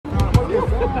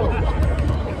It's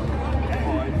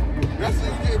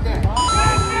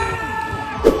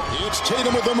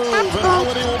Tatum with the move, and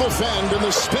Holiday will defend, and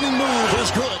the spinning move is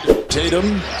good.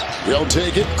 Tatum, they'll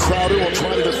take it. Crowder will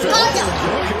try to defend.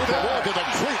 Look at the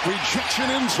great rejection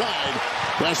inside.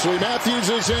 Wesley Matthews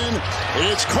is in.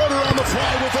 It's Carter on the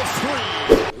fly with a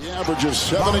three. He averages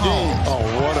 7 a game. Oh,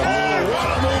 what a move. What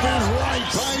a move is right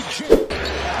by Jim.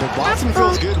 But Boston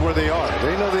feels good where they are.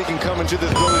 They know they can come into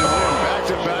this building and win.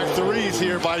 Back-to-back threes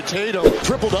here by Tatum.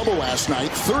 Triple-double last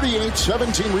night. 38,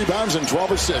 17 rebounds, and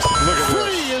 12 assists. Look at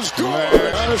Three is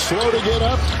good. Slow to get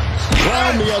up.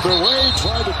 Brown the other way.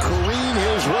 Tried to careen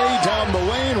his way down the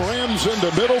lane. Rams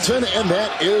into Middleton, and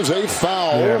that is a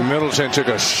foul. Yeah, Middleton took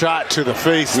a shot to the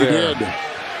face there. He did.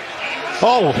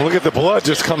 Oh, look at the blood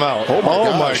just come out.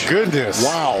 Oh, my goodness.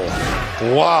 Wow.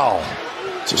 Wow.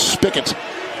 It's a spigot.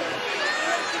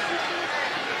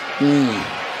 The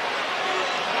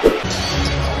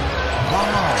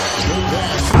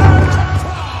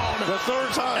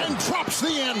third time. And drops the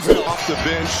anvil. Off the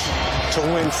bench to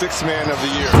win Sixth Man of the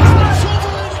Year.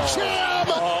 Jam.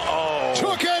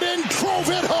 Took it and drove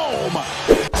it home.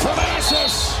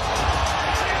 Thanasis.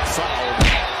 Fouled.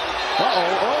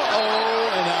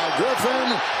 And now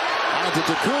Griffin.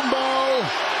 Antetokounmpo.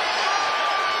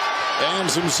 And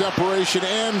some separation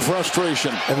and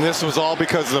frustration. And this was all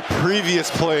because of the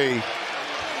previous play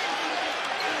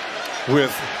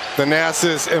with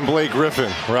Thanasis and Blake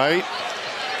Griffin, right?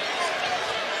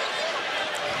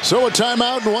 So a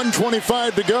timeout and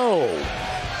 1:25 to go.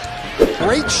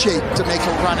 Great shape to make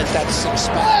a run at that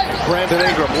six-pack. Brandon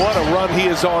Ingram, what a run he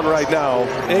is on right now.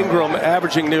 Ingram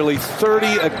averaging nearly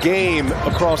 30 a game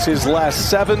across his last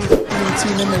 7.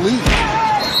 Team in the league.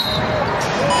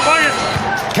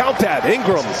 Count that,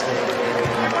 Ingram.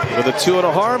 With a 2 and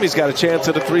a harm, he's got a chance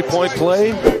at a 3-point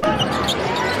play.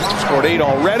 Scored 8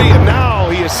 already, and now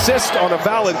he assists on a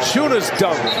Valanciunas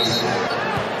dunk.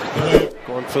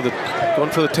 Going for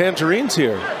the Tangerines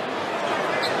here.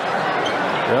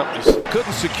 Yep, just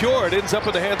couldn't secure it. Ends up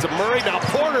in the hands of Murray. Now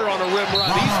Porter on a rim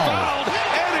run. He's fouled,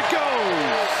 and it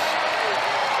goes.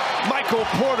 Michael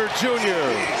Porter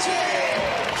Jr.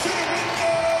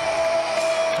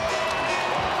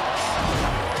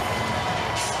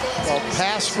 Well,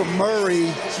 pass from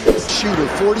Murray, shooter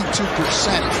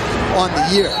 42% on the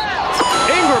year.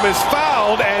 Ingram is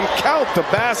fouled, and count the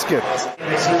basket.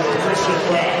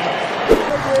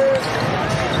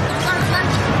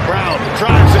 Brown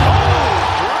drives it. Oh,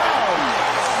 Brown!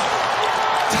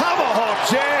 Tomahawk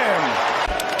jam.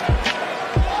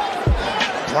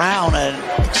 Brown, an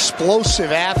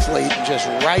explosive athlete, just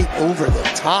right over the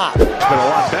top. Been a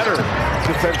lot better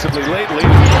defensively lately.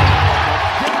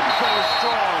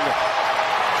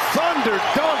 Thunder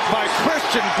dunk by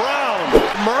Christian Brown.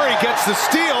 Murray gets the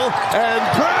steal, and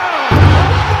Brown,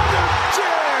 another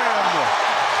jam!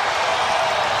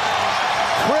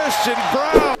 Christian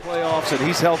Brown. Playoffs, and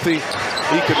he's healthy.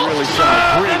 He could really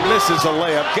shine. Green misses a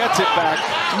layup, gets it back,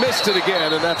 missed it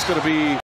again, and that's going to be